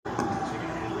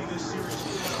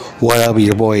What up,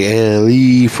 your boy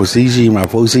Ellie Fosishi, my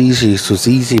Fosishi.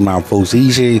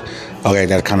 Okay,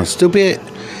 that's kind of stupid.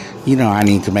 I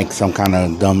need to make some kind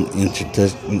of dumb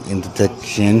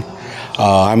introduction.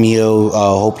 I'm here.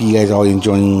 Hope you guys are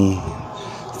enjoying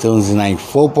Thursday night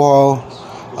football.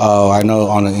 I know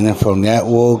on the NFL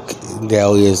Network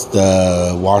there is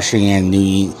the Washington.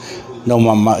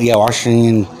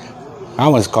 I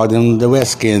almost called them the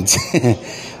Redskins.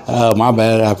 My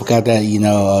bad. I forgot that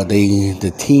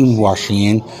the team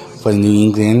Washington for New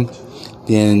England.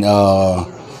 Then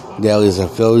there is a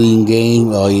Philly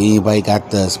game. Or anybody got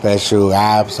the special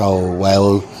apps or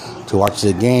well to watch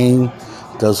the game?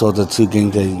 Those are the two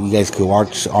games that you guys could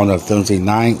watch on a Thursday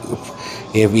night.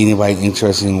 If anybody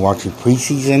interested in watching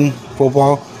preseason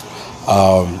football.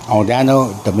 On that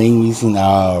note, the main reason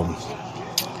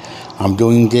I'm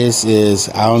doing this is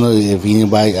I don't know if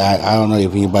anybody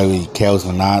really cares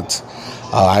or not.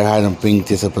 I had to bring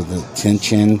this up with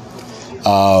attention.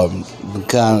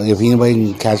 Because if anybody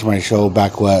can catch my show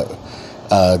back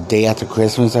day after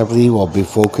Christmas, I believe, or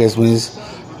before Christmas,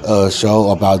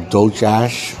 show about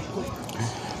doordash.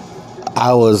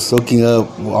 I was looking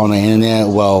up on the internet,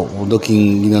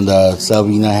 the stuff,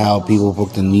 how people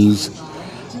book the news,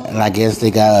 and I guess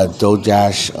they got a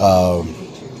doordash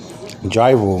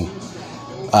driver.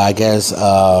 I guess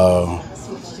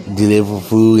deliver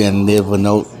food and leave a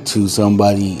note to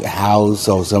somebody's house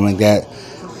or something like that,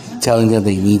 telling them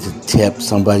they need to tip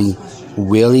somebody.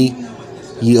 Really?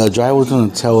 A driver's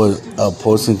going to tell a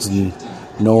person to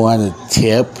know how to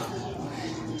tip?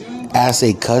 As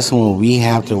a customer, we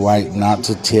have the right not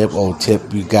to tip or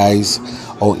tip you guys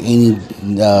or any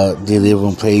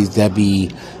delivering place. That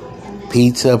be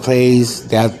pizza place.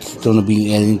 That's going to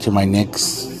be adding to my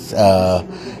next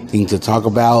thing to talk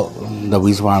about. The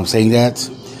reason why I'm saying that,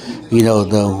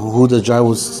 who the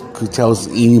drivers could tell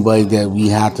anybody that we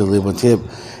have to leave a tip.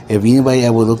 If anybody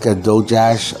ever look at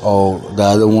doordash or the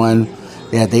other one,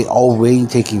 that they already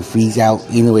taking fees out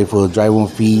anyway for the driver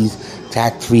fees,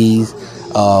 tax fees,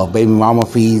 baby mama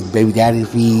fees, baby daddy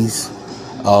fees,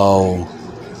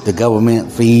 the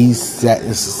government fees,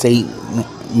 state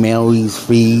Mary's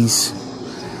fees.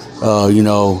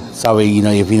 Sorry,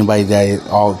 if anybody that is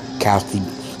all Catholic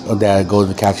or that goes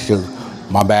to Catholic,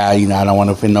 my bad. I don't want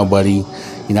to offend nobody.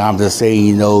 I'm just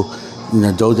saying,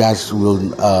 doordash will,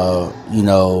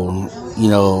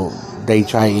 they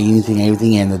try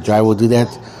everything, and the driver will do that.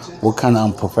 What kind of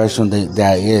unprofessional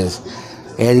that is?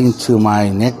 Adding to my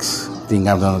next thing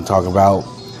I'm going to talk about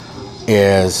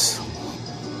is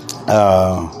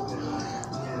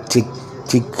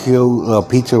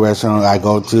pizza restaurant I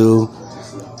go to.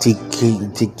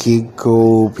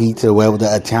 Tico Pizza, whatever,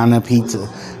 the Italian pizza.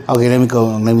 Okay,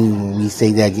 let me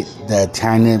say that the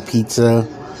Italian pizza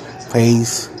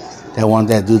place, that one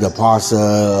that do the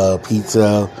pasta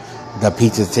pizza. The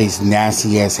pizza tastes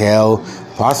nasty as hell.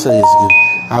 Pasta is good.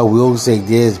 I will say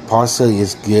this: pasta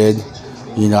is good.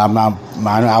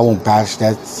 I won't bash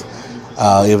that.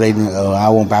 I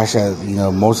won't bash that.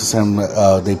 Most of the time,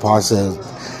 they pasta.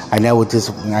 I never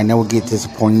get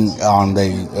disappointed on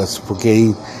the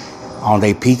spaghetti, on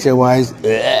the pizza wise.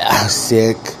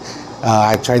 Sick.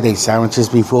 I tried their sandwiches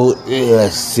before.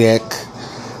 Sick.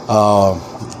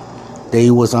 They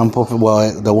was unperfect.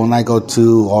 Well, the one I go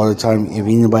to all the time. If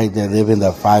anybody that live in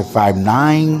the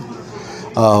 559,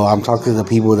 I'm talking to the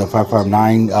people of the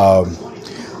 559.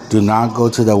 Do not go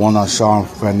to the one on Sean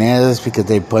Fernandez because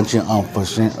they punching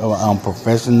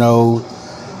unprofessional.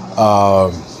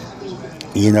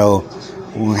 How you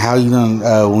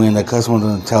gonna when the customer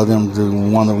gonna tell them to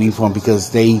want a refund because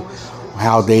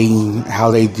how they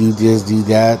do this, do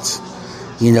that.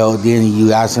 Then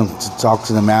you ask them to talk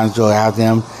to the manager or have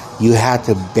them. You have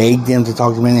to beg them to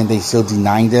talk to them, and they still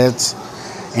deny that,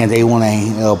 and they want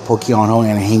to poke you on home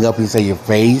and hang up inside your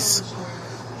face.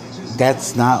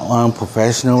 That's not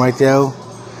unprofessional, right there.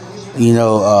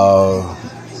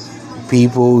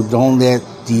 People don't let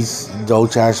these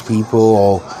doordash people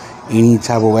or any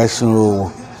type of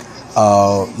restaurant,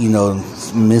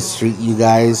 mistreat you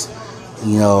guys.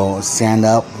 Stand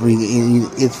up.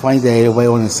 It's funny that everybody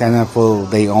want to stand up for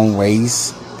their own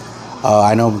race.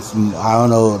 I don't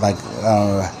know,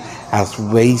 as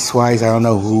race-wise, I don't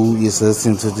know who is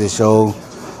listening to the show.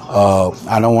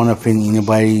 I don't want to offend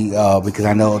anybody, because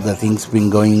I know the thing's been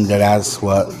going the last,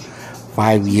 4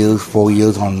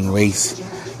 years on race,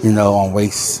 on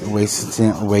races,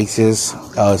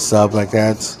 stuff like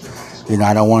that.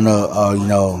 I don't want to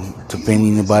offend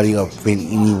anybody or offend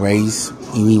any race,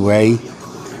 any way.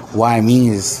 What I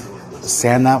mean is,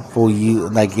 stand up for you.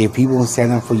 Like, if people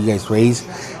stand up for you guys' race,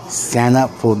 stand up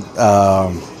for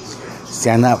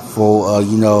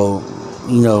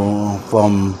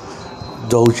from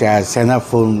doordash, sign up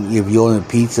for if you own a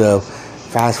pizza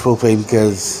fast food place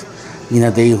because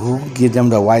they who give them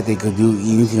the right they could do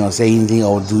anything or say anything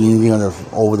or do anything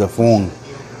over the phone.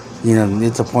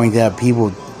 It's a point that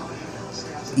people,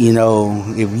 if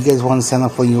you guys want to sign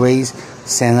up for your raise,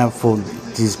 sign up for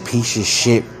this piece of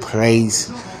shit place.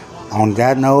 On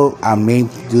that note, I may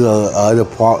do a other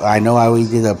part. I know I already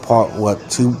did a part,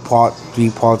 3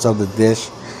 parts of the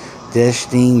dish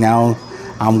thing. Now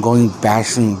I'm going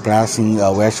blasting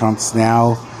restaurants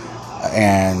now.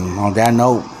 And on that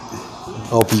note,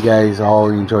 hope you guys all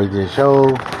enjoyed this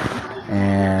show.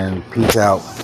 And peace out.